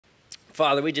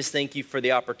Father, we just thank you for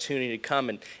the opportunity to come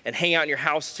and hang out in your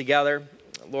house together.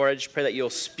 Lord, I just pray that you'll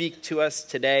speak to us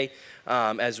today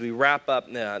as we wrap up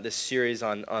this series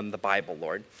on the Bible,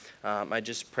 Lord. I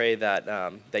just pray that,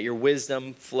 that your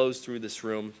wisdom flows through this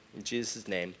room. In Jesus'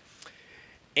 name,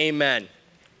 amen.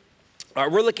 All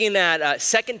right, we're looking at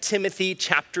 2 Timothy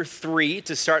chapter 3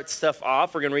 to start stuff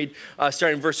off. We're going to read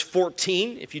starting in verse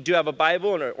 14. If you do have a Bible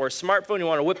or a smartphone, you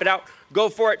want to whip it out, go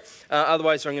for it.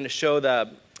 Otherwise, I'm going to show the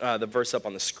verse up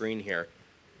on the screen here.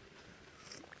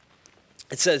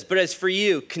 It says, "But as for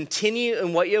you, continue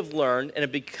in what you have learned and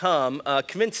have become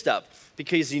convinced of,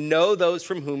 because you know those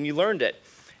from whom you learned it.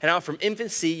 And how from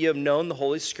infancy you have known the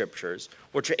Holy Scriptures,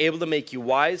 which are able to make you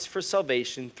wise for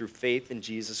salvation through faith in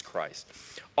Jesus Christ.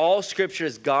 All Scripture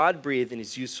is God-breathed and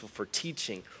is useful for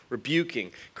teaching,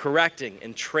 rebuking, correcting,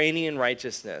 and training in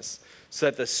righteousness, so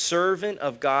that the servant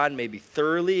of God may be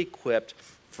thoroughly equipped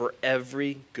for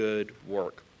every good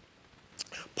work."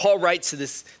 Paul writes to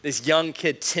this young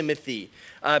kid, Timothy,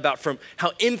 about from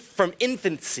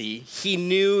infancy he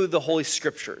knew the Holy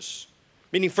Scriptures.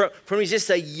 Meaning from he's just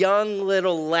a young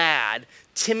little lad,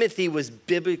 Timothy was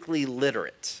biblically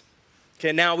literate.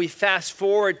 Okay, now we fast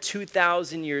forward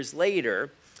 2,000 years later.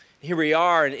 Here we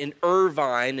are in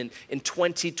Irvine in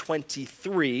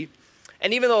 2023.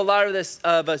 And even though a lot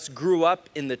of us grew up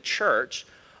in the church,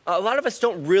 a lot of us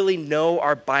don't really know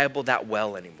our Bible that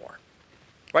well anymore.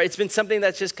 Right? It's been something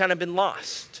that's just kind of been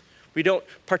lost. We don't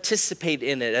participate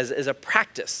in it as a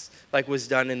practice like was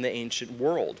done in the ancient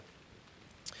world.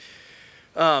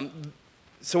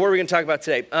 So what are we going to talk about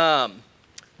today?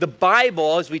 The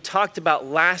Bible, as we talked about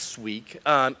last week,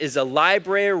 is a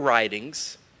library of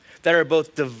writings that are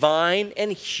both divine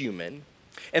and human,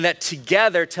 and that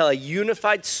together tell a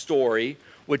unified story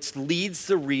which leads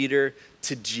the reader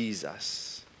to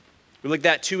Jesus. We looked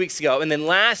at that 2 weeks ago. And then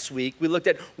last week, we looked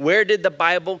at where did the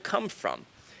Bible come from?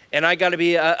 And I got to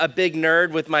be a big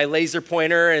nerd with my laser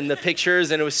pointer and the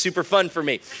pictures, and it was super fun for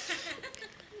me.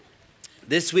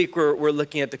 This week, we're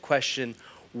looking at the question,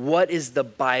 what is the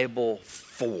Bible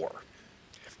for?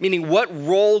 Meaning, what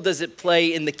role does it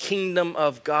play in the kingdom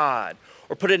of God?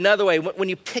 Or put it another way, when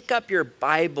you pick up your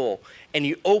Bible and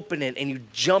you open it and you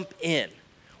jump in,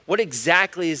 what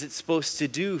exactly is it supposed to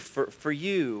do for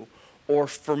you or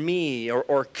for me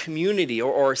or community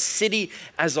or a city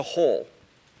as a whole?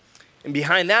 And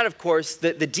behind that, of course,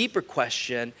 the deeper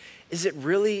question, is it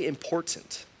really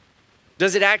important?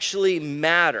 Does it actually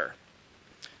matter?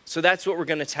 So that's what we're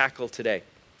going to tackle today.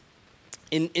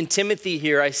 In Timothy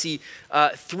here, I see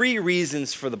 3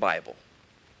 reasons for the Bible.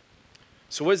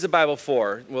 So what is the Bible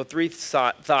for? Well, 3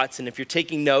 thoughts, and if you're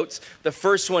taking notes, the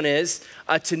first one is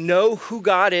to know who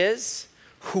God is,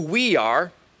 who we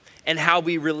are, and how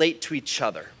we relate to each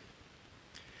other.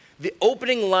 The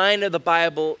opening line of the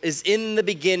Bible is in the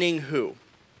beginning who?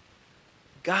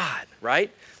 God,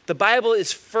 right? The Bible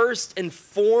is first and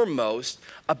foremost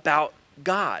about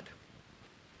God.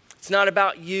 It's not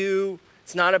about you.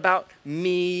 It's not about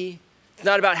me. It's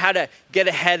not about how to get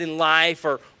ahead in life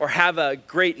or have a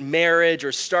great marriage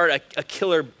or start a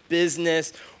killer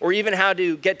business or even how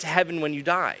to get to heaven when you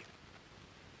die.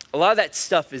 A lot of that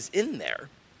stuff is in there,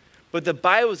 but the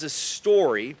Bible is a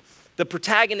story. The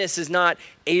protagonist is not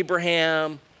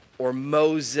Abraham or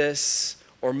Moses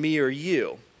or me or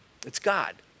you. It's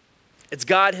God. It's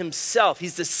God himself.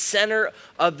 He's the center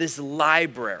of this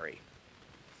library.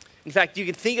 In fact, you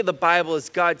can think of the Bible as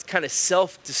God's kind of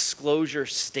self-disclosure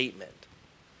statement.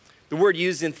 The word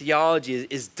used in theology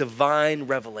is divine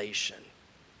revelation.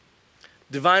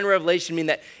 Divine revelation means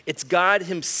that it's God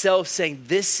himself saying,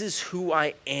 this is who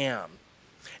I am,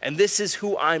 and this is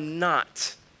who I'm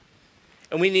not.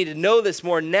 And we need to know this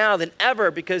more now than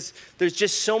ever because there's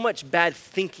just so much bad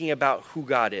thinking about who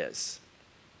God is.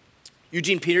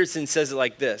 Eugene Peterson says it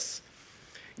like this: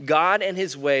 God and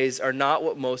his ways are not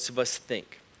what most of us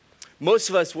think. Most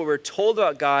of us, what we're told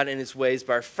about God and his ways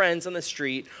by our friends on the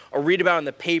street, or read about in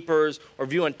the papers, or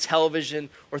view on television,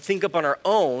 or think up on our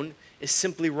own, is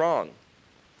simply wrong.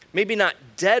 Maybe not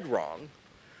dead wrong,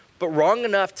 but wrong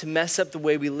enough to mess up the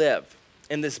way we live.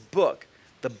 And this book,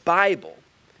 the Bible,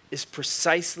 is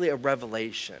precisely a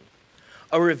revelation,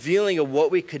 a revealing of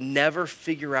what we could never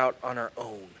figure out on our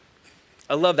own.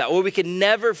 I love that. What we could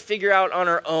never figure out on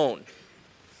our own.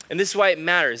 And this is why it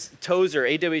matters. Tozer,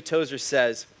 A.W. Tozer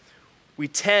says, we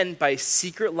tend, by a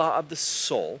secret law of the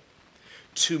soul,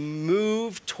 to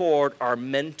move toward our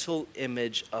mental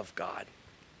image of God.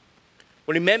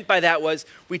 What he meant by that was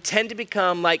we tend to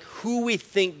become like who we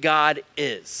think God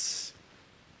is.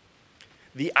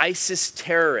 The ISIS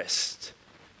terrorist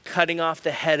cutting off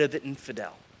the head of the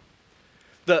infidel.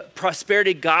 The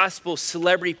prosperity gospel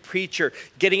celebrity preacher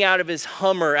getting out of his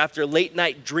Hummer after late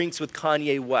night drinks with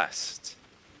Kanye West.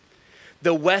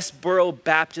 The Westboro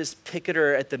Baptist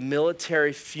picketer at the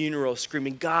military funeral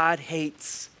screaming, "God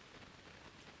hates."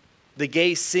 The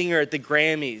gay singer at the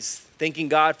Grammys thanking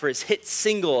God for his hit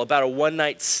single about a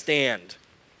one-night stand.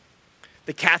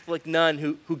 The Catholic nun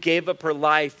who gave up her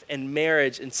life and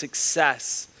marriage and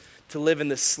success to live in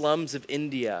the slums of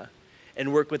India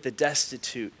and work with the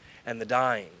destitute and the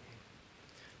dying.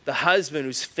 The husband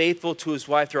who's faithful to his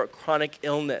wife throughout chronic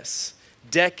illness,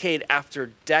 decade after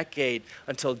decade,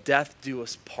 until death do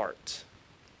us part.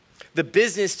 The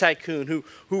business tycoon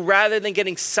who rather than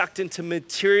getting sucked into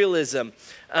materialism,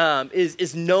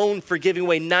 is known for giving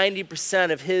away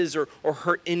 90% of his or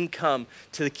her income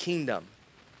to the kingdom.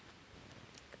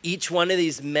 Each one of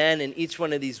these men and each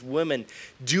one of these women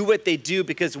do what they do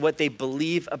because of what they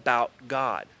believe about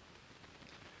God.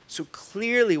 So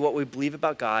clearly what we believe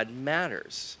about God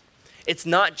matters. It's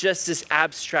not just this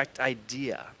abstract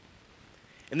idea.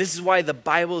 And this is why the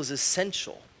Bible is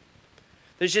essential.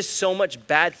 There's just so much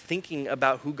bad thinking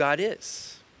about who God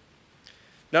is.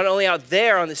 Not only out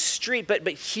there on the street, but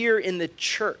here in the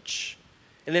church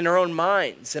and in our own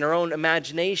minds and our own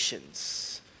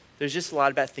imaginations. There's just a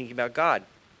lot of bad thinking about God.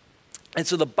 And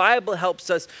so the Bible helps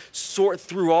us sort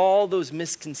through all those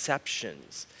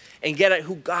misconceptions and get at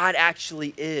who God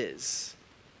actually is.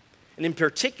 And in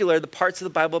particular, the parts of the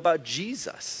Bible about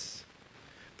Jesus,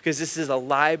 because this is a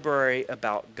library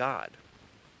about God.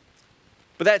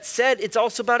 But that said, it's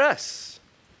also about us.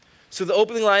 So the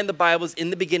opening line of the Bible is, "In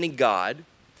the beginning, God."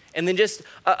 And then just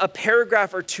a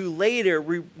paragraph or two later,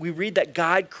 we read that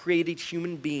God created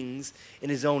human beings in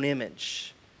his own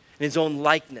image, in his own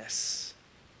likeness.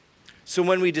 So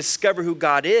when we discover who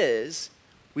God is,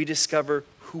 we discover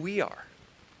who we are.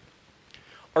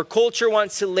 Our culture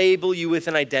wants to label you with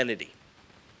an identity.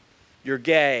 You're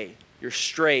gay, you're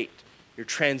straight, you're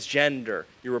transgender,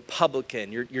 you're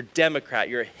Republican, you're Democrat,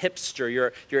 you're a hipster, you're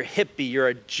a hippie, you're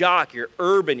a jock, you're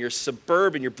urban, you're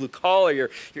suburban, you're blue collar, you're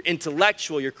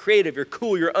intellectual, you're creative, you're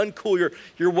cool, you're uncool,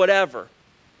 you're whatever.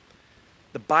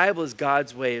 The Bible is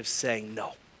God's way of saying,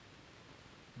 no,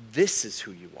 this is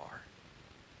who you are.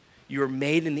 You are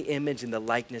made in the image and the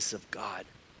likeness of God.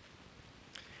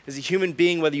 As a human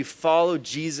being, whether you follow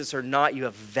Jesus or not, you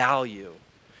have value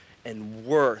and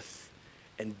worth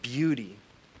and beauty.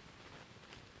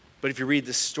 But if you read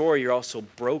the story, you're also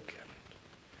broken.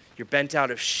 You're bent out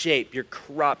of shape, you're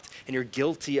corrupt, and you're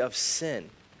guilty of sin.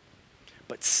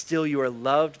 But still you are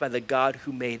loved by the God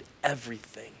who made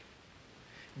everything.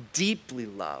 Deeply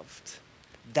loved.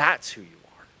 That's who you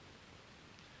are.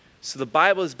 So the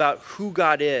Bible is about who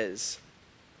God is,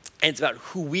 and it's about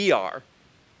who we are.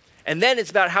 And then it's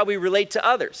about how we relate to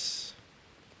others.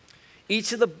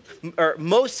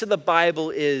 Most of the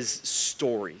Bible is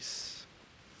stories.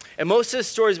 And most of the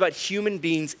stories about human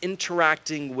beings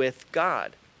interacting with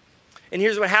God. And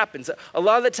here's what happens. A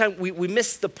lot of the time we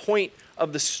miss the point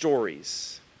of the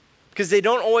stories because they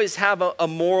don't always have a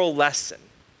moral lesson.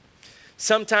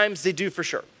 Sometimes they do for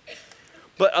sure.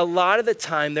 But a lot of the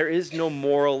time there is no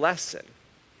moral lesson.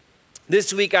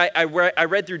 This week I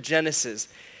read through Genesis.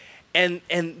 And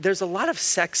there's a lot of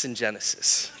sex in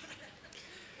Genesis.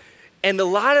 And a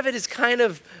lot of it is kind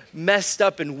of messed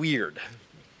up and weird.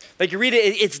 Like you read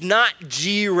it, it's not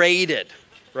G-rated,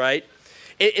 right?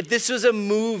 If this was a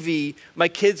movie, my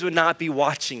kids would not be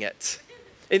watching it.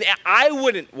 And I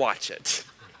wouldn't watch it,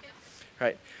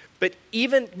 right? But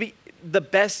even the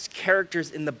best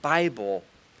characters in the Bible,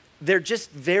 they're just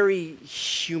very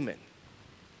human.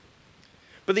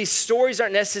 But these stories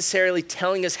aren't necessarily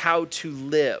telling us how to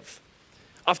live.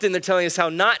 Often they're telling us how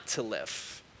not to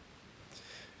live.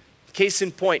 Case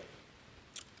in point,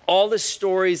 all the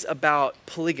stories about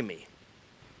polygamy.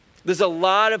 There's a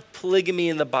lot of polygamy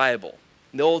in the Bible,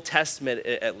 in the Old Testament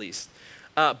at least.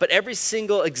 But every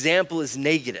single example is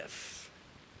negative.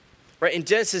 Right? In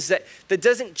Genesis, that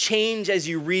doesn't change as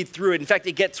you read through it. In fact,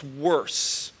 it gets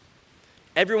worse.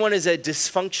 Everyone is a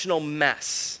dysfunctional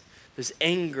mess. There's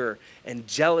anger and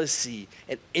jealousy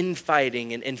and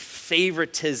infighting and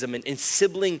favoritism and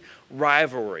sibling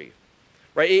rivalry,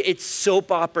 right? It's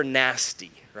soap opera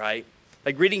nasty, right?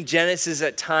 Like reading Genesis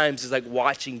at times is like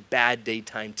watching bad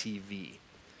daytime TV.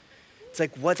 It's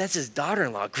like, what? That's his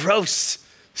daughter-in-law. Gross.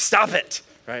 Stop it,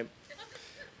 right?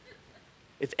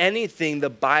 If anything, the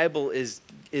Bible is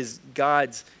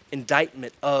God's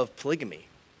indictment of polygamy.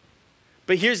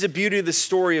 But here's the beauty of the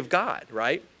story of God,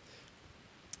 right?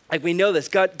 Like we know this,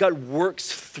 God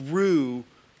works through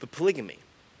the polygamy.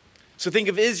 So think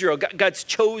of Israel, God's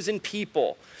chosen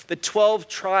people. The 12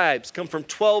 tribes come from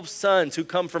 12 sons who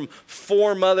come from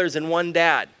 4 mothers and 1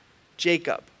 dad,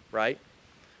 Jacob, right?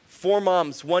 4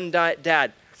 moms, 1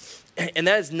 dad. And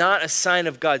that is not a sign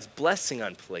of God's blessing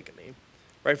on polygamy,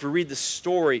 right? If we read the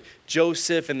story,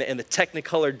 Joseph and the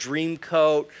Technicolor dream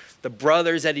coat, the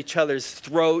brothers at each other's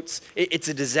throats, it's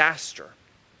a disaster.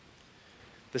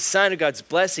 The sign of God's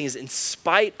blessing is in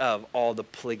spite of all the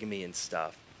polygamy and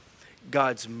stuff,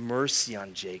 God's mercy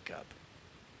on Jacob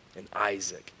and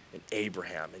Isaac and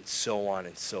Abraham and so on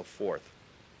and so forth.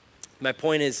 My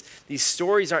point is, these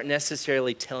stories aren't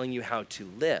necessarily telling you how to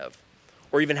live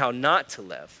or even how not to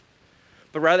live,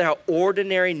 but rather how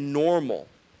ordinary, normal,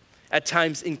 at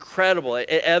times incredible, at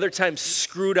other times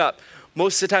screwed up,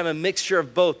 most of the time a mixture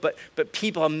of both, but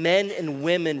people, men and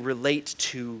women, relate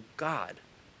to God.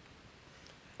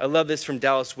 I love this from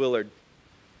Dallas Willard.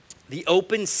 The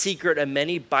open secret of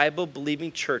many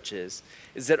Bible-believing churches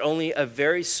is that only a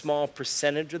very small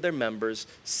percentage of their members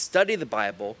study the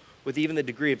Bible with even the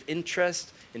degree of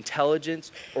interest,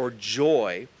 intelligence, or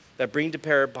joy that bring to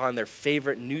bear upon their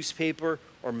favorite newspaper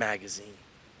or magazine.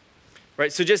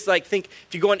 Right? So just like think,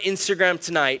 if you go on Instagram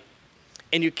tonight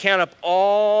and you count up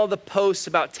all the posts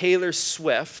about Taylor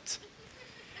Swift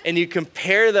and you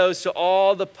compare those to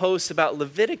all the posts about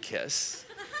Leviticus,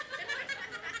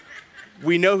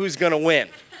 we know who's going to win.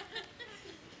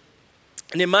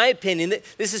 And in my opinion,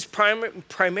 this is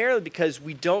primarily because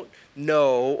we don't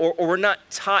know or we're not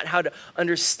taught how to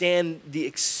understand the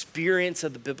experience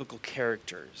of the biblical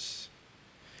characters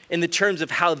in the terms of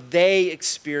how they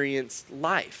experienced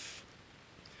life.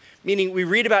 Meaning we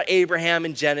read about Abraham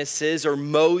in Genesis or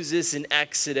Moses in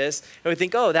Exodus, and we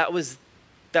think, oh, that was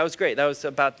great. That was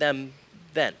about them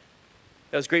then.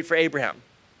 That was great for Abraham.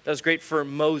 That was great for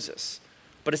Moses.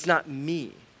 But it's not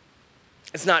me.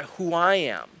 It's not who I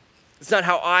am. It's not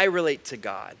how I relate to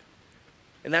God.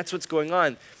 And that's what's going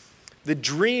on. The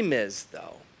dream is,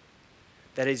 though,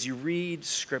 that as you read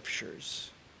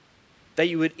scriptures, that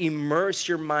you would immerse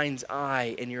your mind's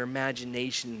eye and your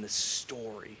imagination in the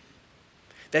story.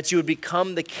 That you would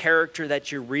become the character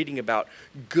that you're reading about,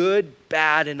 good,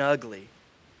 bad, and ugly.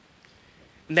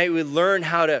 And that you would learn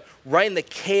how to, right in the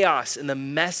chaos and the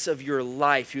mess of your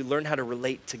life, you learn how to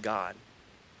relate to God.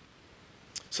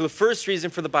 So the first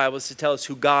reason for the Bible is to tell us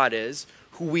who God is,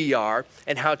 who we are,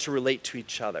 and how to relate to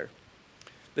each other.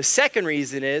 The second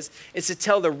reason is to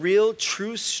tell the real,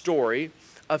 true story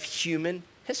of human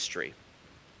history.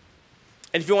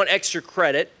 And if you want extra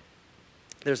credit,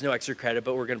 there's no extra credit,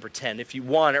 but we're going to pretend. If you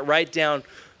want it, write down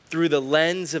through the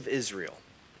lens of Israel.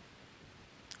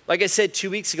 Like I said 2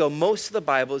 weeks ago, most of the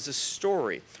Bible is a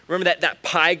story. Remember that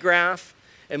pie graph?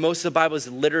 And most of the Bible is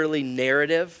literally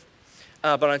narrative.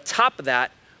 But on top of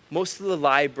that, most of the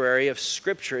library of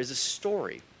Scripture is a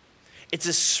story. It's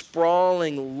a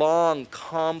sprawling, long,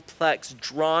 complex,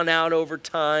 drawn out over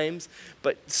times,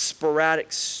 but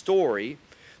sporadic story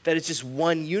that is just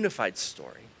one unified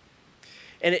story.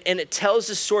 And it tells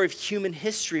the story of human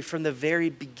history from the very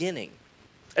beginning.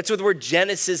 That's what the word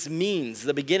Genesis means,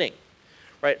 the beginning,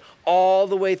 right? All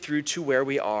the way through to where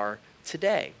we are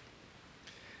today.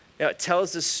 Now, it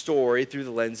tells the story through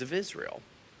the lens of Israel.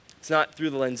 It's not through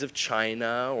the lens of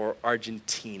China or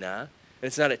Argentina, and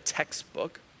it's not a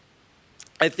textbook.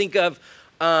 I think of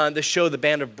the show The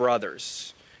Band of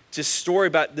Brothers. It's a story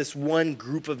about this one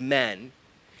group of men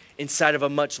inside of a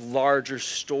much larger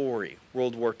story,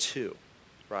 World War II,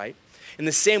 right? In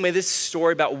the same way, this is a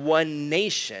story about one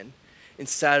nation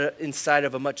inside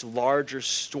of a much larger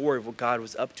story of what God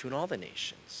was up to in all the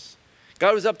nations.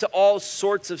 God was up to all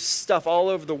sorts of stuff all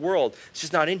over the world. It's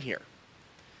just not in here.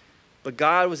 But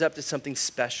God was up to something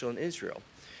special in Israel.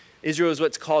 Israel is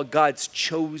what's called God's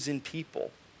chosen people,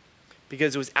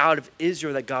 because it was out of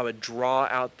Israel that God would draw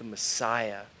out the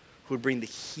Messiah who would bring the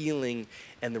healing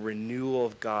and the renewal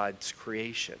of God's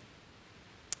creation.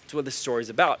 That's what this story is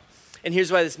about. And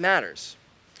here's why this matters.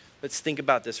 Let's think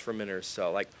about this for a minute or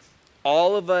so. Like,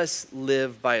 all of us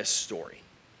live by a story,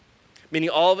 meaning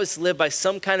all of us live by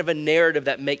some kind of a narrative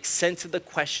that makes sense of the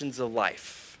questions of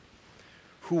life.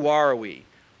 Who are we?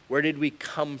 Where did we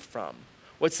come from?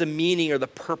 What's the meaning or the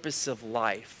purpose of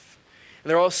life? And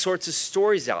there are all sorts of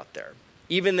stories out there.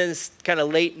 Even in this kind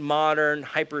of late modern,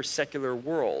 hyper-secular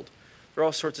world, there are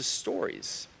all sorts of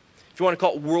stories. If you want to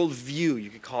call it worldview, you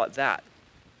could call it that.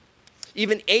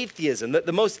 Even atheism,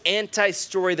 the most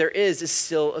anti-story there is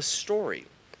still a story.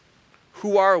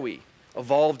 Who are we?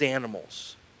 Evolved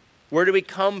animals. Where do we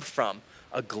come from?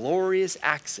 A glorious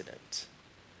accident.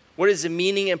 What is the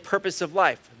meaning and purpose of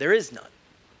life? There is none.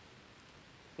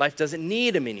 Life doesn't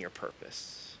need a meaning or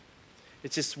purpose.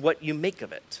 It's just what you make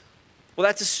of it. Well,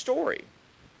 that's a story.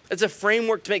 It's a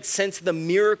framework to make sense of the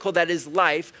miracle that is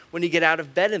life when you get out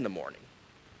of bed in the morning.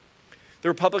 The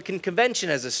Republican convention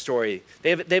has a story. They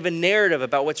have a narrative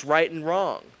about what's right and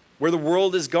wrong, where the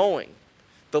world is going.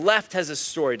 The left has a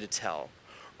story to tell.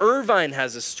 Irvine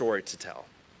has a story to tell.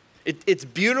 It's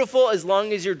beautiful as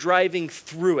long as you're driving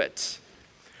through it,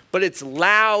 but it's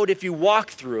loud if you walk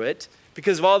through it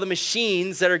because of all the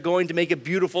machines that are going to make it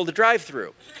beautiful to drive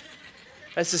through.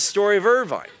 That's the story of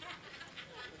Irvine.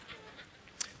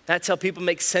 That's how people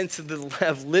make sense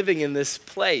of living in this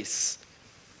place.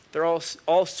 There are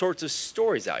all sorts of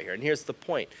stories out here. And here's the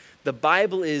point. The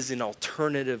Bible is an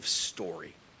alternative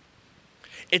story.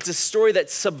 It's a story that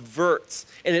subverts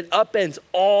and it upends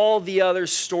all the other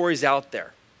stories out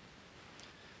there.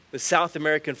 The South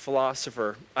American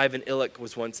philosopher Ivan Illich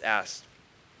was once asked,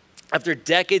 after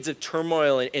decades of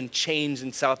turmoil and change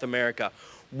in South America,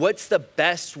 what's the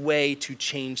best way to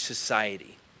change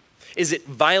society? Is it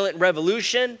violent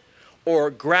revolution or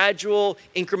gradual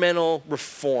incremental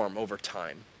reform over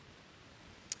time?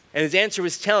 And his answer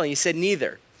was telling. He said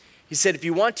neither. He said, if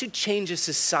you want to change a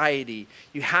society,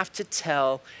 you have to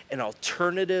tell an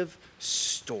alternative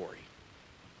story.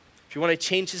 If you want to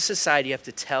change a society, you have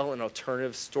to tell an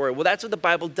alternative story. Well, that's what the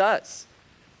Bible does.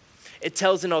 It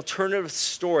tells an alternative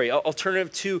story,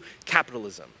 alternative to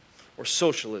capitalism or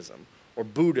socialism or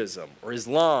Buddhism or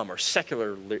Islam or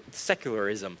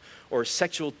secularism or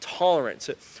sexual tolerance.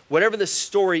 Whatever the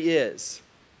story is,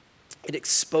 it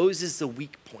exposes the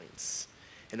weak points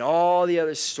and all the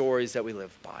other stories that we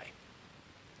live by.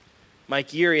 Mike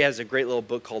Yeary has a great little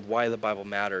book called Why the Bible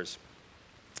Matters.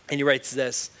 And he writes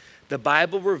this: the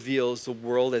Bible reveals the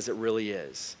world as it really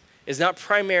is. It's not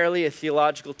primarily a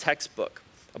theological textbook,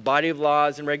 a body of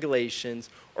laws and regulations,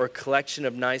 or a collection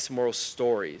of nice moral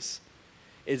stories.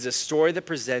 It is a story that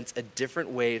presents a different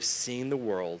way of seeing the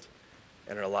world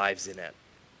and our lives in it.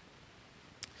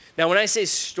 Now, when I say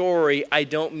story, I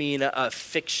don't mean a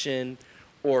fiction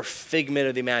or figment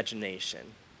of the imagination.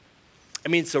 I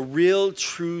mean, it's a real,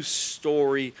 true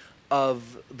story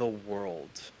of the world.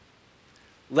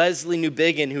 Leslie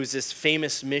Newbigin, who's this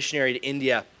famous missionary to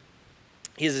India,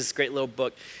 he has this great little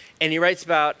book, and he writes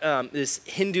about this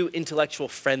Hindu intellectual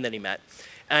friend that he met.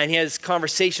 And he has this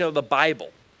conversation of the Bible.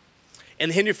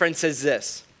 And the Hindu friend says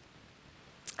this: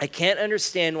 I can't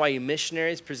understand why you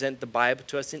missionaries present the Bible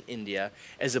to us in India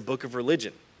as a book of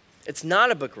religion. It's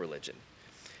not a book of religion.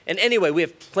 And anyway, we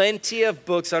have plenty of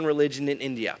books on religion in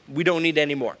India. We don't need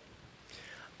any more.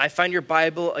 I find your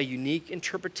Bible a unique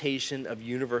interpretation of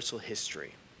universal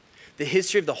history, the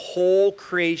history of the whole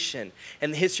creation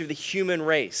and the history of the human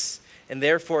race, and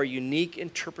therefore a unique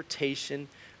interpretation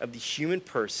of the human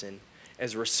person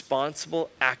as a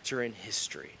responsible actor in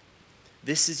history.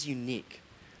 This is unique.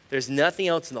 There's nothing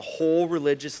else in the whole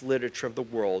religious literature of the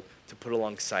world to put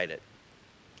alongside it.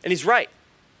 And he's right.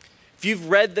 If you've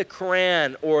read the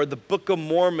Quran or the Book of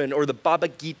Mormon or the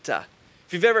Bhagavad Gita,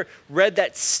 if you've ever read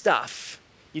that stuff,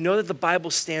 you know that the Bible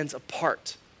stands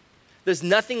apart. There's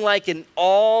nothing like it in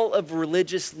all of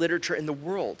religious literature in the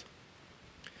world.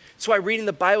 That's why reading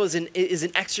the Bible is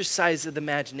an exercise of the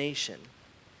imagination.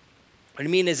 What I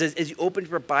mean is, as you open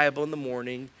your Bible in the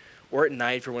morning or at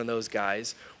night for one of those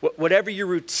guys, whatever your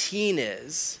routine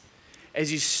is,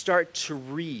 as you start to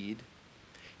read,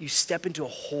 you step into a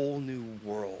whole new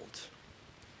world.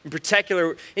 In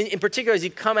particular, as you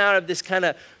come out of this kind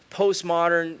of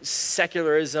postmodern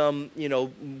secularism,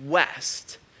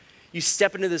 West, you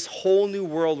step into this whole new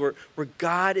world where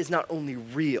God is not only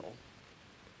real,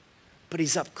 but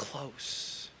he's up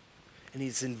close. And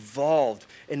he's involved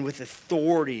and with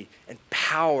authority and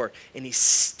power, and he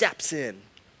steps in.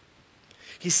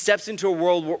 He steps into a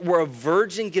world where a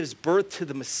virgin gives birth to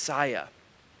the Messiah,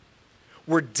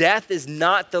 where death is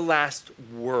not the last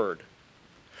word,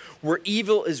 where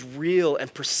evil is real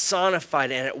and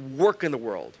personified and at work in the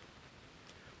world,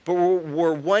 but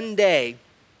where one day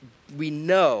we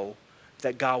know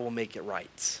that God will make it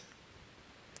right.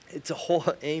 It's a whole,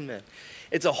 amen.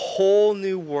 It's a whole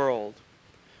new world,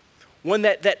 one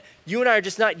that you and I are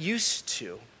just not used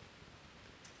to,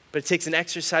 but it takes an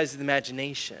exercise of the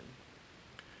imagination.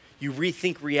 You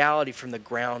rethink reality from the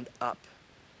ground up.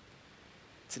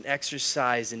 It's an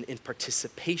exercise in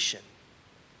participation.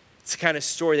 It's the kind of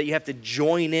story that you have to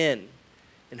join in,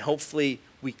 and hopefully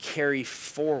we carry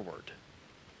forward.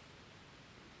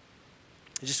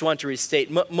 I just want to restate,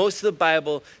 most of the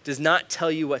Bible does not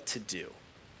tell you what to do.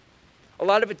 A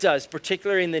lot of it does,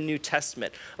 particularly in the New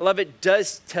Testament. A lot of it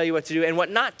does tell you what to do and what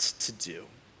not to do.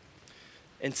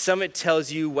 And some it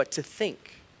tells you what to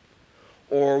think,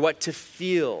 or what to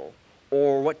feel,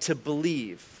 or what to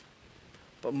believe.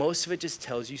 But most of it just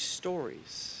tells you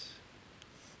stories.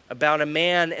 about a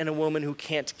man and a woman who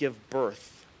can't give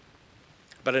birth,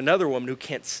 about another woman who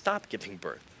can't stop giving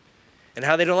birth, and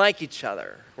how they don't like each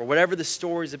other, or whatever the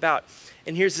story's about.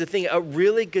 And here's the thing, a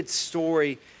really good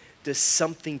story does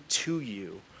something to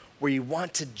you where you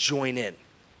want to join in.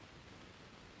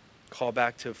 Call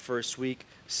back to first week,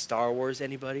 Star Wars,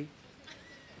 anybody?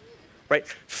 Right?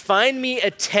 Find me a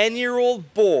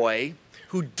 10-year-old boy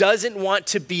who doesn't want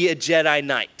to be a Jedi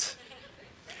Knight.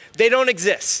 They don't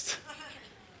exist.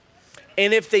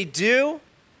 And if they do,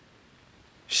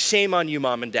 shame on you,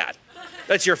 mom and dad.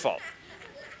 That's your fault.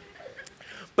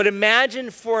 But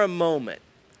imagine for a moment,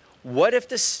 what if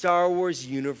the Star Wars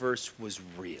universe was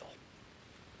real?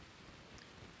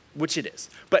 Which it is.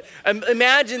 But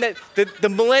imagine that the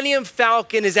Millennium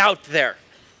Falcon is out there.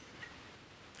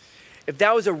 If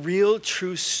that was a real,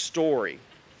 true story,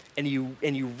 and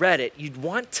you read it, you'd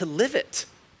want to live it.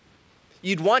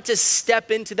 You'd want to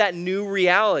step into that new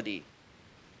reality.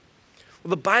 Well,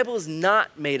 the Bible is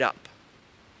not made up.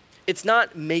 It's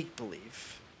not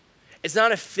make-believe. It's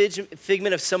not a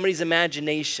figment of somebody's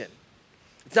imagination.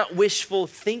 It's not wishful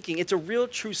thinking. It's a real,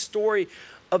 true story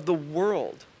of the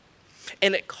world.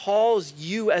 And it calls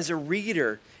you as a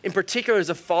reader, in particular as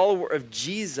a follower of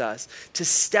Jesus, to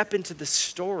step into the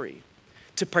story,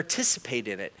 to participate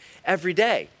in it every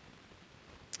day.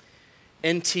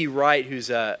 N.T. Wright,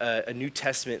 who's a New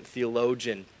Testament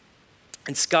theologian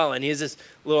in Scotland, he has this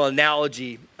little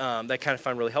analogy that I kind of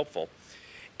find really helpful.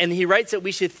 And he writes that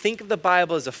we should think of the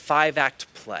Bible as a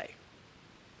 5-act play.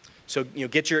 So,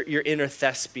 get your inner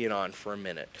thespian on for a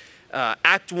minute.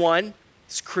 Act 1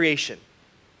 is creation.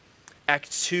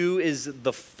 Act 2 is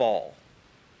the fall.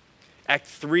 Act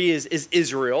 3 is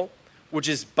Israel, which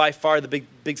is by far the big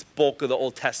bulk of the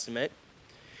Old Testament.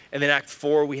 And then Act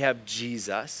 4, we have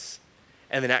Jesus.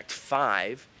 And then Act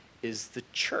 5 is the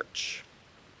church.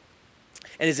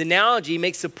 And his analogy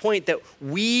makes the point that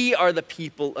we are the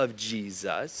people of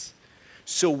Jesus,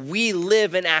 so we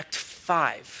live in Act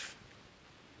 5.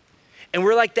 And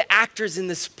we're like the actors in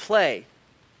this play.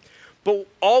 But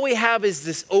all we have is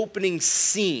this opening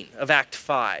scene of Act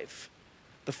 5.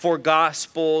 The 4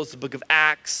 Gospels, the book of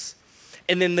Acts,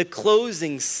 and then the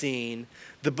closing scene,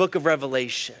 the book of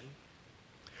Revelation.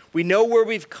 We know where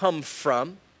we've come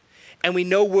from, and we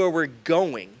know where we're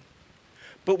going,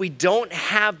 but we don't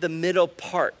have the middle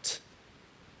part.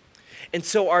 And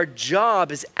so our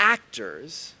job as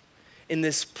actors in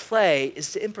this play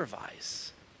is to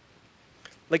improvise.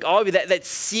 Like all of you, that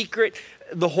secret,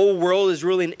 the whole world is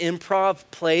really an improv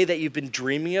play that you've been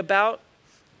dreaming about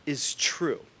is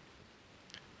true.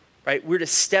 Right? We're to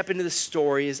step into the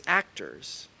story as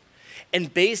actors.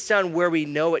 And based on where we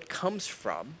know it comes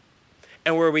from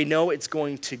and where we know it's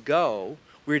going to go,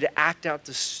 we're to act out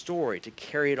the story, to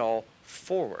carry it all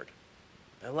forward.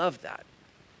 I love that.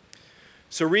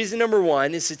 So reason number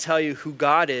 1 is to tell you who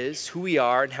God is, who we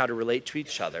are, and how to relate to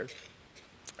each other.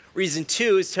 Reason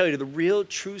 2 is to tell you the real,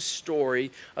 true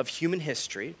story of human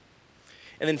history.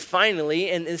 And then finally,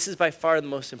 and this is by far the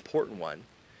most important one,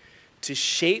 to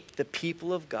shape the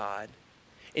people of God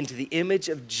into the image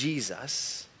of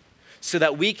Jesus so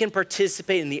that we can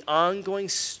participate in the ongoing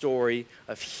story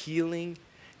of healing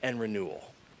and renewal.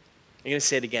 I'm going to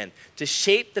say it again. To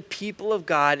shape the people of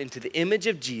God into the image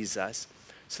of Jesus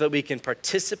so that we can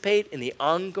participate in the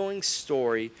ongoing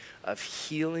story of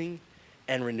healing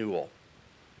and renewal.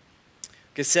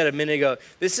 Like I said a minute ago,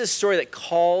 this is a story that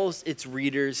calls its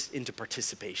readers into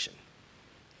participation.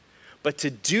 But to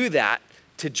do that,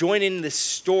 to join in this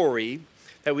story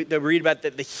that we read about,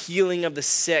 the healing of the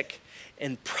sick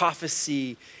and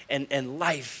prophecy and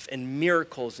life and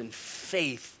miracles and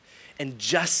faith and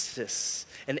justice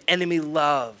and enemy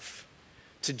love,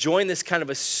 to join this kind of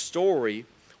a story,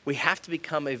 we have to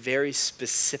become a very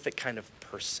specific kind of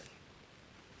person.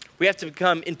 We have to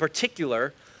become, in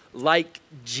particular, like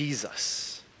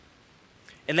Jesus.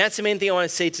 And that's the main thing I want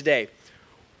to say today.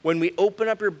 When we open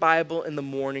up your Bible in the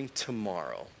morning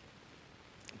tomorrow,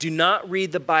 do not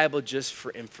read the Bible just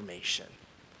for information,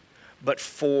 but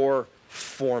for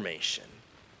formation.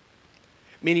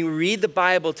 Meaning we read the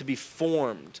Bible to be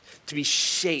formed, to be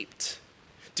shaped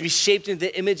into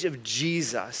the image of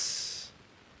Jesus.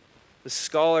 The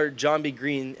scholar John B.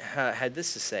 Green had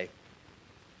this to say: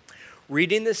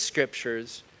 reading the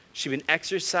scriptures should be an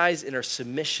exercise in our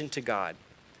submission to God.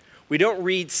 We don't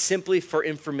read simply for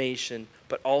information,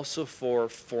 but also for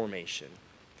formation.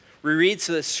 We read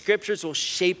so that scriptures will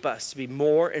shape us to be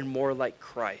more and more like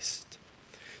Christ.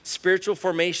 Spiritual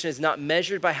formation is not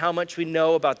measured by how much we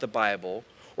know about the Bible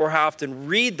or how often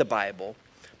read the Bible,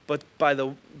 but by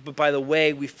the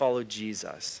way we follow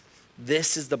Jesus.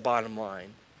 This is the bottom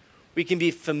line. We can be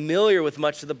familiar with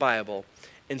much of the Bible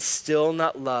and still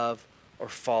not love or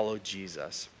follow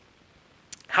Jesus.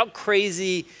 How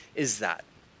crazy is that?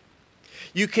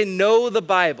 You can know the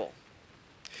Bible.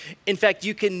 In fact,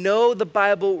 you can know the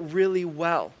Bible really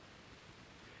well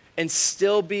and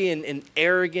still be an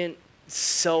arrogant,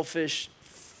 selfish,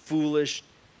 foolish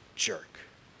jerk.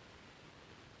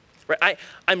 Right?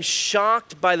 I'm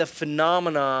shocked by the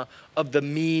phenomena of the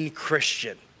mean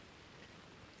Christian.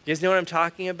 You guys know what I'm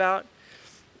talking about?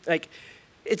 Like,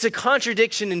 it's a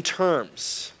contradiction in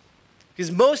terms. Because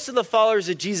most of the followers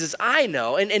of Jesus I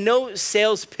know, and no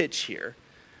sales pitch here,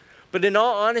 but in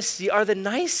all honesty, are the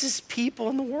nicest people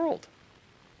in the world.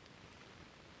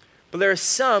 But there are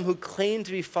some who claim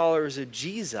to be followers of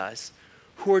Jesus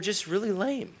who are just really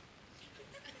lame.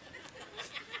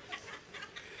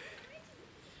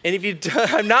 And if you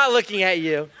I'm not looking at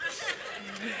you.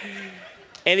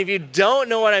 And if you don't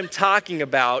know what I'm talking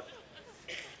about,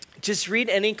 just read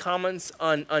any comments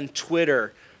on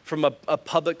Twitter from a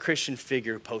public Christian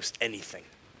figure who posts anything.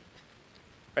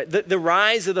 Right? The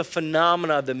rise of the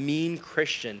phenomena of the mean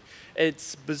Christian,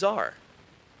 it's bizarre,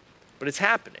 but it's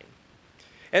happening.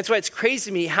 And that's why it's crazy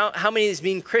to me how many of these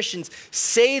mean Christians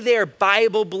say they're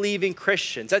Bible-believing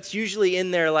Christians. That's usually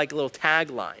in their like little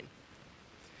tagline.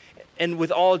 And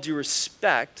with all due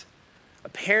respect,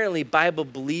 apparently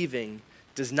Bible-believing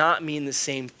does not mean the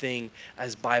same thing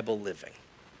as Bible-living.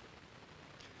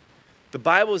 The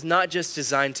Bible is not just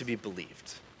designed to be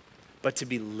believed, but to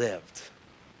be lived.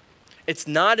 It's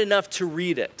not enough to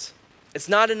read it. It's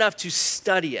not enough to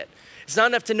study it. It's not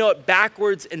enough to know it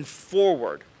backwards and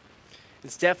forward.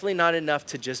 It's definitely not enough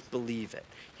to just believe it.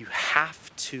 You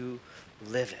have to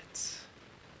live it.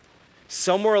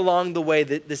 Somewhere along the way,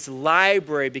 this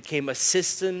library became a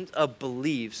system of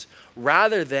beliefs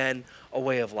rather than a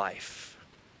way of life.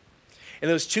 And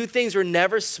those two things were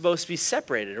never supposed to be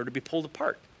separated or to be pulled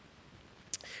apart.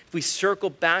 If we circle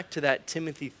back to that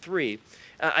Timothy 3,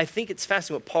 I think it's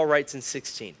fascinating what Paul writes in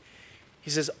 16. He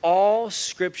says, all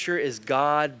scripture is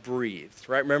God-breathed,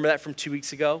 right? Remember that from 2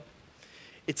 weeks ago?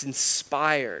 It's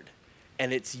inspired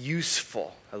and it's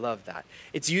useful. I love that.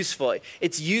 It's useful.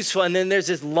 It's useful. And then there's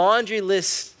this laundry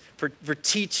list for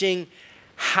teaching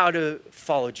how to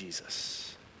follow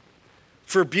Jesus.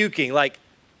 For rebuking, like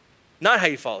not how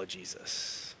you follow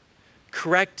Jesus.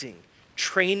 Correcting,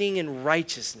 training in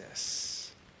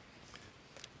righteousness.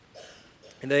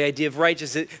 And the idea of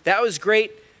righteousness, that was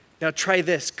great. Now try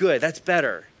this, good, that's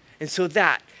better. And so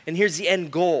that, and here's the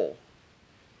end goal.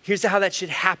 Here's how that should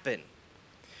happen.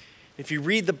 If you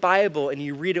read the Bible and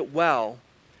you read it well,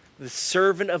 the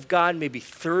servant of God may be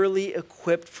thoroughly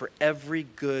equipped for every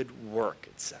good work,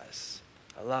 it says.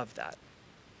 I love that.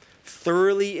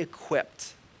 Thoroughly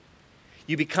equipped.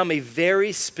 You become a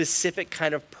very specific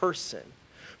kind of person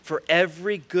for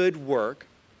every good work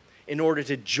in order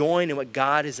to join in what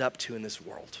God is up to in this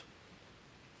world.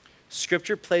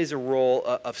 Scripture plays a role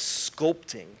of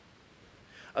sculpting,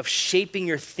 of shaping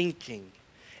your thinking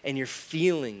and your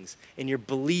feelings and your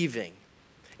believing.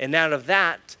 And out of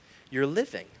that, you're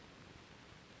living.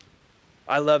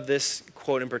 I love this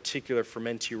quote in particular from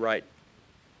N.T. Wright.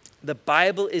 The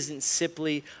Bible isn't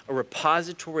simply a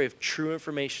repository of true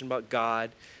information about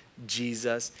God,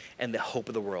 Jesus, and the hope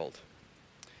of the world.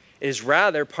 It is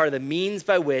rather part of the means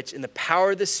by which, in the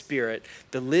power of the Spirit,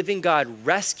 the living God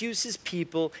rescues his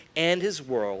people and his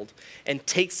world and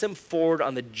takes them forward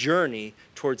on the journey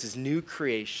towards his new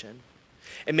creation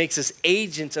and makes us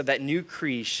agents of that new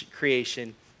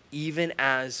creation even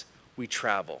as we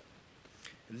travel.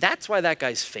 That's why that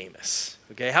guy's famous,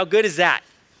 okay? How good is that?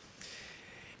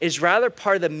 It's rather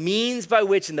part of the means by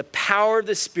which, in the power of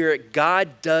the Spirit,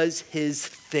 God does his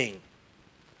thing.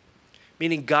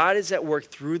 Meaning God is at work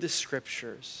through the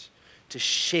scriptures to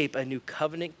shape a new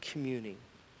covenant community.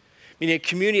 Meaning a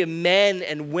community of men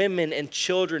and women and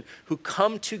children who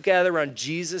come together around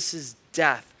Jesus'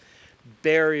 death,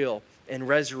 burial, and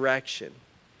resurrection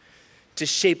to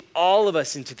shape all of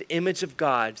us into the image of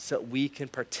God so that we can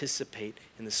participate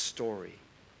in the story.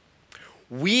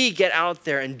 We get out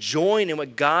there and join in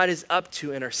what God is up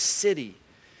to in our city,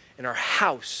 in our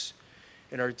house,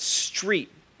 in our street,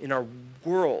 in our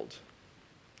world.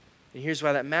 And here's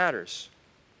why that matters.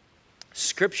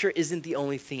 Scripture isn't the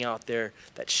only thing out there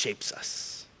that shapes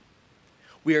us.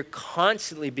 We are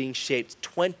constantly being shaped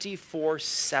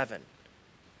 24/7.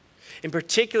 In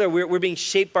particular, we're being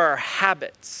shaped by our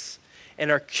habits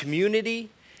and our community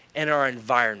and our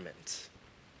environment.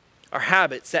 Our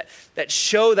habits that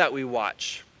show that we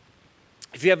watch.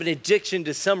 If you have an addiction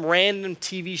to some random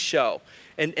TV show,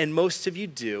 and most of you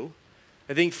do,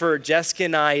 I think for Jessica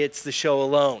and I, it's the show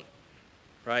Alone,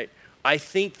 right? I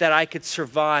think that I could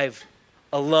survive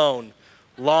alone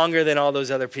longer than all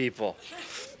those other people.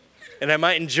 And I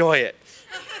might enjoy it.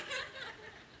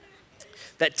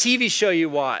 That TV show you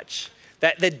watch,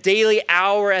 that the daily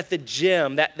hour at the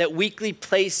gym, that weekly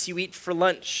place you eat for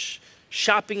lunch,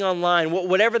 shopping online,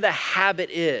 whatever the habit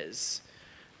is,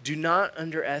 do not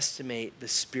underestimate the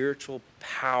spiritual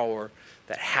power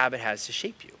that habit has to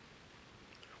shape you.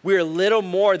 We are little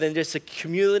more than just a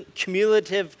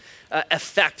cumulative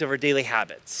effect of our daily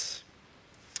habits.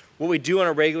 What we do on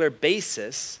a regular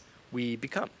basis, we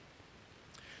become.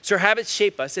 So our habits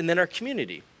shape us, and then our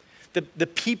community. The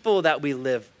people that we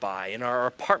live by in our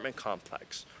apartment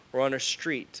complex or on our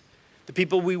street, the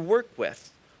people we work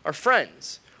with, our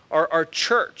friends, our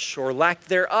church or lack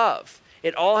thereof,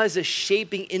 it all has a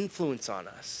shaping influence on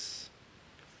us.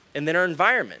 And then our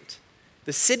environment,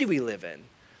 the city we live in,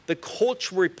 the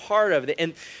culture we're part of.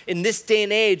 And in this day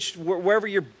and age, wherever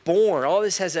you're born, all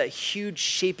this has a huge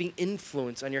shaping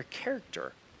influence on your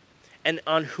character and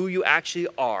on who you actually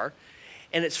are.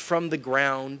 And it's from the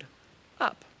ground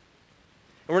up.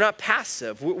 And we're not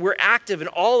passive. We're active in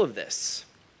all of this.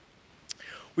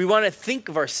 We want to think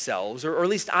of ourselves, or at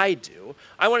least I do.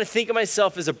 I want to think of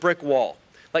myself as a brick wall.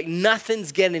 Like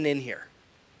nothing's getting in here.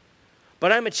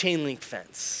 But I'm a chain link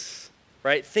fence,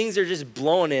 right? Things are just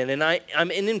blowing in, and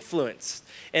I'm influenced,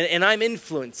 and I'm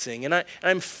influencing, and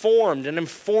I'm formed, and I'm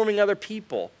forming other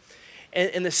people.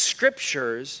 And the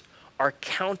scriptures are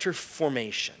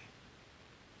counterformation.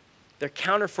 They're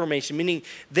counterformation, meaning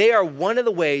they are one of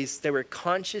the ways that we're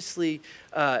consciously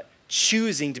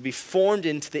choosing to be formed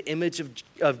into the image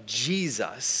of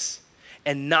Jesus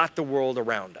and not the world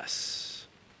around us.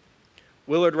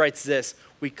 Willard writes this: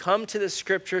 we come to the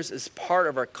scriptures as part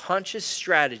of our conscious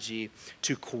strategy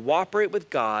to cooperate with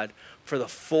God for the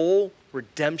full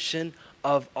redemption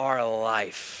of our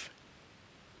life.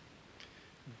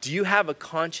 Do you have a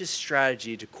conscious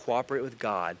strategy to cooperate with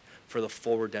God for the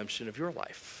full redemption of your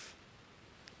life?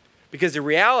 Because the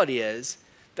reality is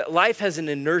that life has an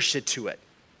inertia to it.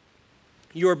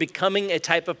 You are becoming a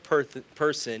type of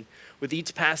person with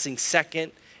each passing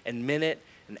second and minute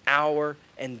and hour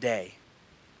and day.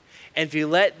 And if you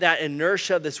let that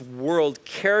inertia of this world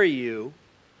carry you,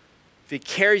 if it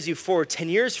carries you forward 10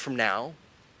 years from now,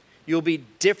 you'll be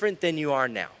different than you are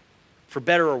now, for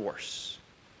better or worse.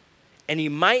 And you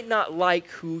might not like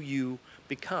who you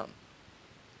become.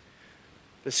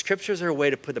 The scriptures are a way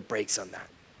to put the brakes on that.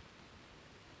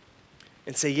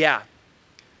 And say, yeah,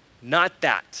 not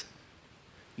that.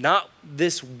 Not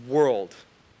this world.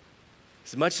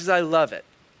 As much as I love it.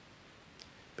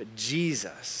 But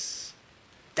Jesus,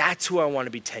 that's who I want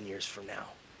to be 10 years from now.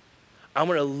 I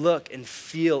want to look and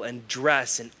feel and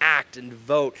dress and act and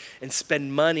vote and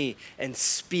spend money and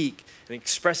speak and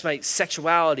express my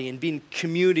sexuality and be in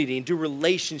community and do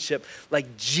relationship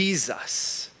like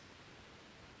Jesus.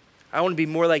 I want to be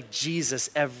more like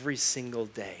Jesus every single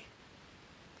day.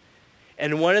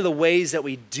 And one of the ways that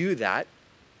we do that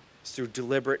is through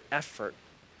deliberate effort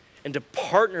and to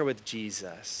partner with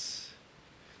Jesus.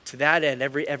 To that end,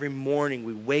 every morning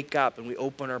we wake up and we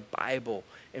open our Bible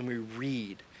and we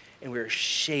read, and we are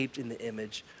shaped in the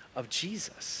image of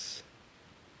Jesus.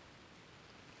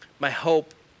 My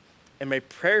hope and my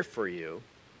prayer for you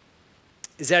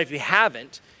is that if you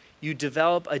haven't, you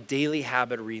develop a daily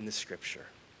habit of reading the scripture.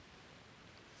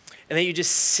 And then you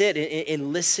just sit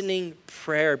in listening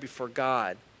prayer before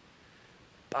God.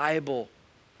 Bible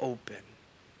open.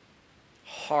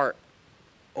 Heart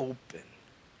open.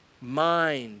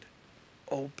 Mind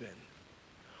open.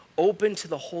 Open to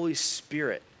the Holy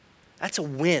Spirit. That's a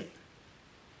win.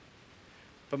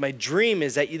 But my dream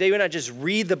is that you would not just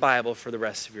read the Bible for the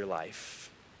rest of your life.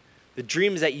 The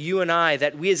dream is that you and I,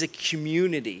 that we as a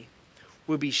community,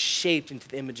 will be shaped into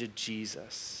the image of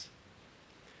Jesus.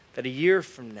 That a year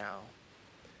from now,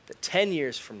 that 10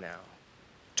 years from now,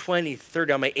 20,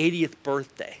 30, on my 80th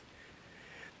birthday,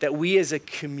 that we as a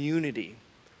community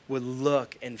would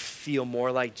look and feel more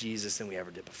like Jesus than we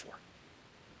ever did before.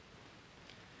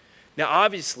 Now,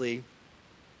 obviously,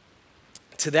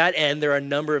 to that end, there are a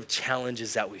number of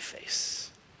challenges that we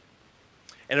face.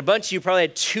 And a bunch of you probably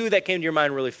had two that came to your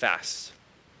mind really fast.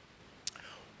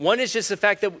 One is just the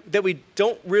fact that we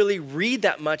don't really read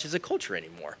that much as a culture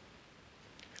anymore.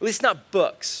 At least not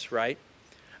books, right?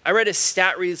 I read a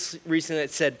stat recently that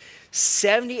said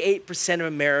 78% of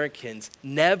Americans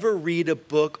never read a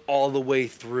book all the way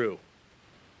through.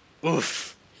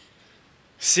 Oof.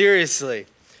 Seriously.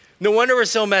 No wonder we're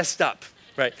so messed up,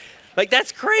 right? Like,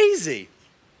 that's crazy.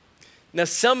 Now,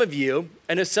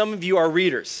 I know some of you are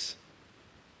readers.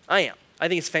 I am. I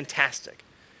think it's fantastic.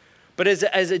 But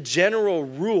as a general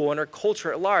rule in our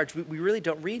culture at large, we really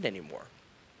don't read anymore.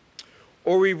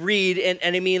 Or we read,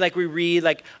 and I mean like we read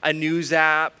like a news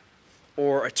app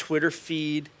or a Twitter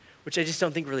feed, which I just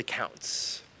don't think really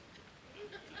counts.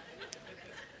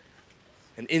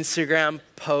 An Instagram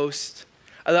post.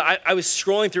 I was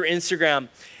scrolling through Instagram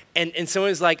and someone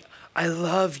was like, I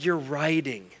love your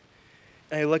writing.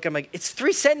 And I look, I'm like, it's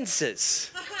 3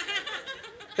 sentences.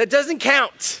 That doesn't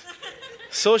count.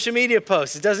 Social media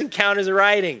posts, it doesn't count as a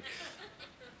writing.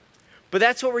 But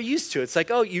that's what we're used to. It's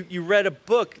like, oh, you read a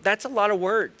book. That's a lot of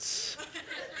words.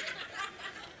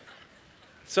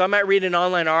 So I might read an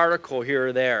online article here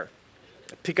or there.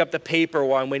 Pick up the paper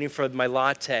while I'm waiting for my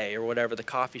latte or whatever, the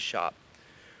coffee shop.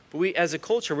 But we, as a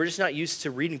culture, we're just not used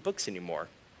to reading books anymore.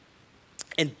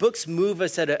 And books move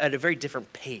us at a very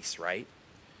different pace, right?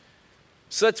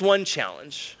 So that's one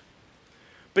challenge.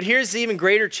 But here's the even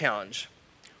greater challenge.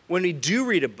 When we do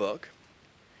read a book,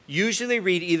 usually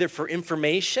read either for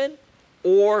information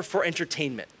or for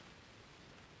entertainment.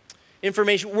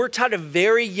 Information, we're taught at a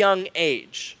very young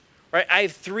age, right? I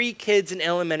have 3 kids in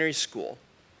elementary school,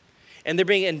 and they're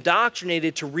being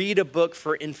indoctrinated to read a book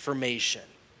for information.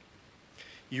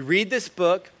 You read this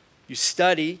book, you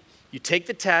study, you take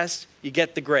the test, you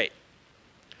get the grade.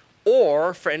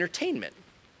 Or for entertainment.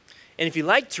 And if you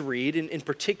like to read, in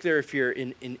particular if you're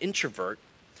an introvert,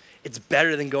 it's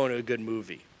better than going to a good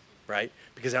movie, right?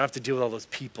 Because I don't have to deal with all those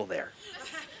people there.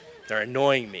 They're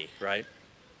annoying me, right?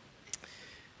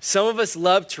 Some of us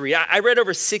love to read. I read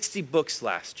over 60 books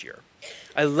last year.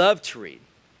 I love to read,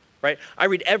 right? I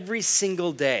read every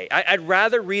single day. I'd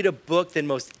rather read a book than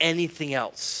most anything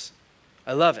else.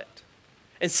 I love it.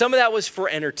 And some of that was for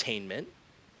entertainment.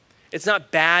 It's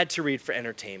not bad to read for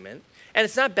entertainment. And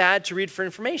it's not bad to read for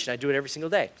information. I do it every single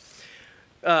day.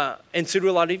 And so do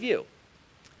a lot of you.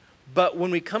 But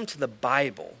when we come to the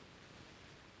Bible,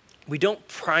 we don't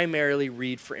primarily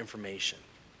read for information.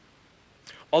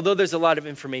 Although there's a lot of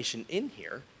information in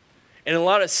here, and a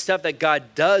lot of stuff that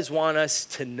God does want us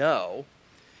to know,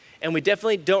 and we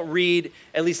definitely don't read,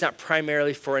 at least not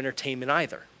primarily for entertainment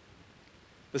either.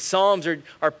 The Psalms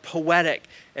are poetic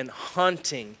and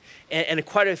haunting, and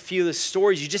quite a few of the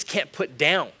stories you just can't put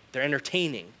down. They're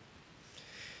entertaining.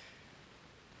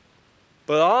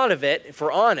 But a lot of it, if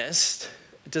we're honest,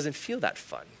 it doesn't feel that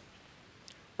fun.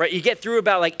 Right? You get through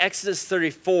about like Exodus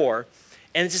 34,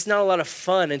 and it's just not a lot of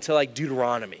fun until like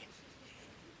Deuteronomy.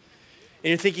 And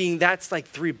you're thinking, that's like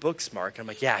 3 books, Mark. And I'm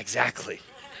like, yeah, exactly.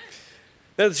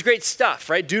 That's great stuff,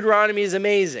 right? Deuteronomy is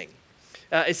amazing.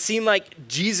 It seemed like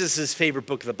Jesus' favorite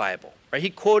book of the Bible, right? He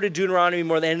quoted Deuteronomy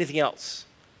more than anything else.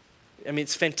 I mean,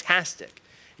 it's fantastic.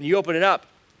 And you open it up,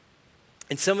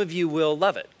 and some of you will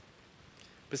love it.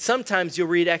 But sometimes you'll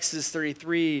read Exodus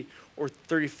 33 or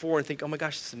 34 and think, oh my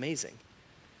gosh, this is amazing.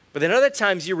 But then other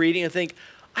times you're reading and think,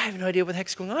 I have no idea what the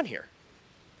heck's going on here.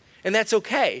 And that's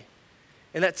okay.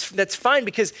 And that's fine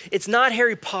because it's not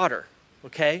Harry Potter,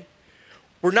 okay?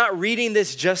 We're not reading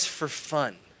this just for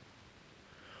fun.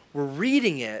 We're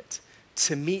reading it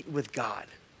to meet with God,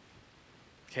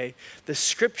 okay? The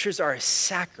scriptures are a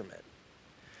sacrament.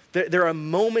 They're a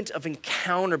moment of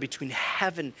encounter between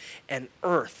heaven and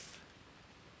earth.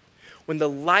 When the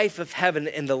life of heaven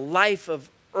and the life of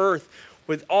earth,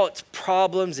 with all its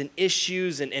problems and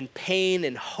issues and pain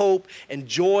and hope and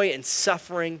joy and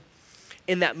suffering,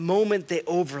 in that moment they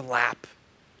overlap.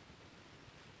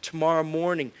 Tomorrow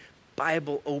morning,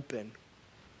 Bible open.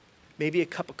 Maybe a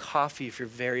cup of coffee if you're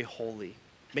very holy.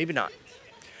 Maybe not.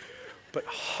 But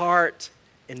heart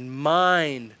and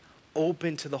mind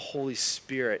open to the Holy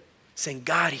Spirit, saying,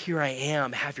 God, here I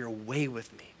am. Have your way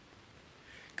with me.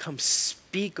 Come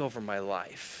speak over my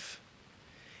life.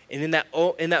 And in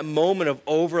that moment of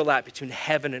overlap between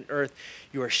heaven and earth,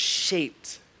 you are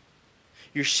shaped.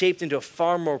 You're shaped into a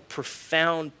far more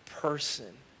profound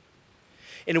person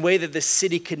in a way that the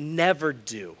city could never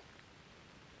do.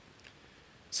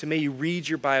 So may you read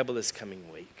your Bible this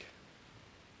coming week.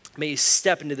 May you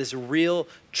step into this real,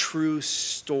 true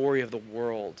story of the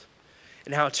world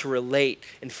and how to relate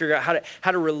and figure out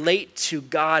how to relate to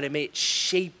God, and may it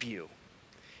shape you.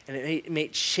 And it may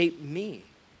shape me.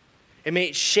 It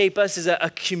may shape us as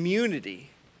a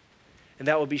community, and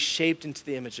that will be shaped into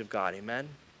the image of God. Amen?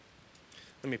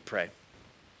 Let me pray.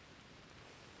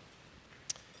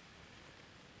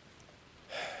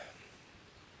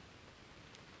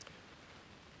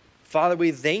 Father,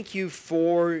 we thank you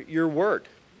for your word.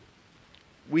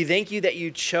 We thank you that you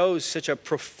chose such a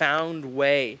profound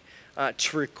way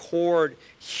to record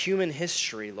human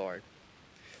history, Lord.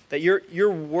 That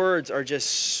your words are just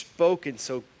spoken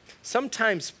so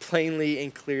sometimes plainly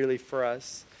and clearly for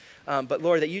us. But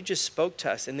Lord, that you just spoke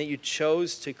to us and that you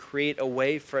chose to create a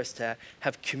way for us to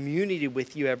have community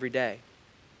with you every day.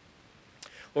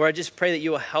 Lord, I just pray that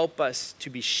you will help us to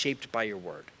be shaped by your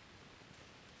word,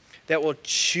 that we'll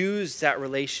choose that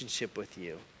relationship with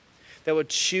you, that we'll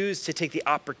choose to take the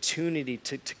opportunity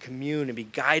to commune and be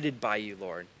guided by you,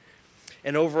 Lord.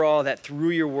 And overall, that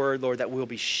through your word, Lord, that we'll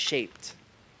be shaped,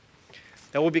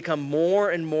 that we'll become more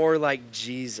and more like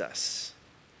Jesus,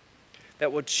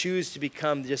 that we'll choose to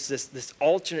become just this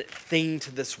alternate thing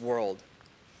to this world,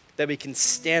 that we can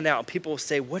stand out and people will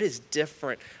say, what is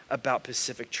different about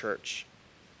Pacific Church?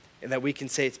 And that we can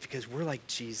say it's because we're like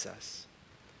Jesus.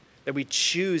 That we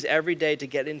choose every day to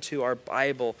get into our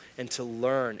Bible and to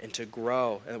learn and to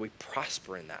grow, and that we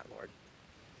prosper in that, Lord.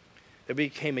 That we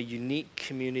became a unique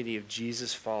community of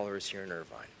Jesus followers here in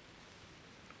Irvine.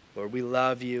 Lord, we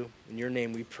love you. In your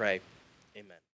name we pray.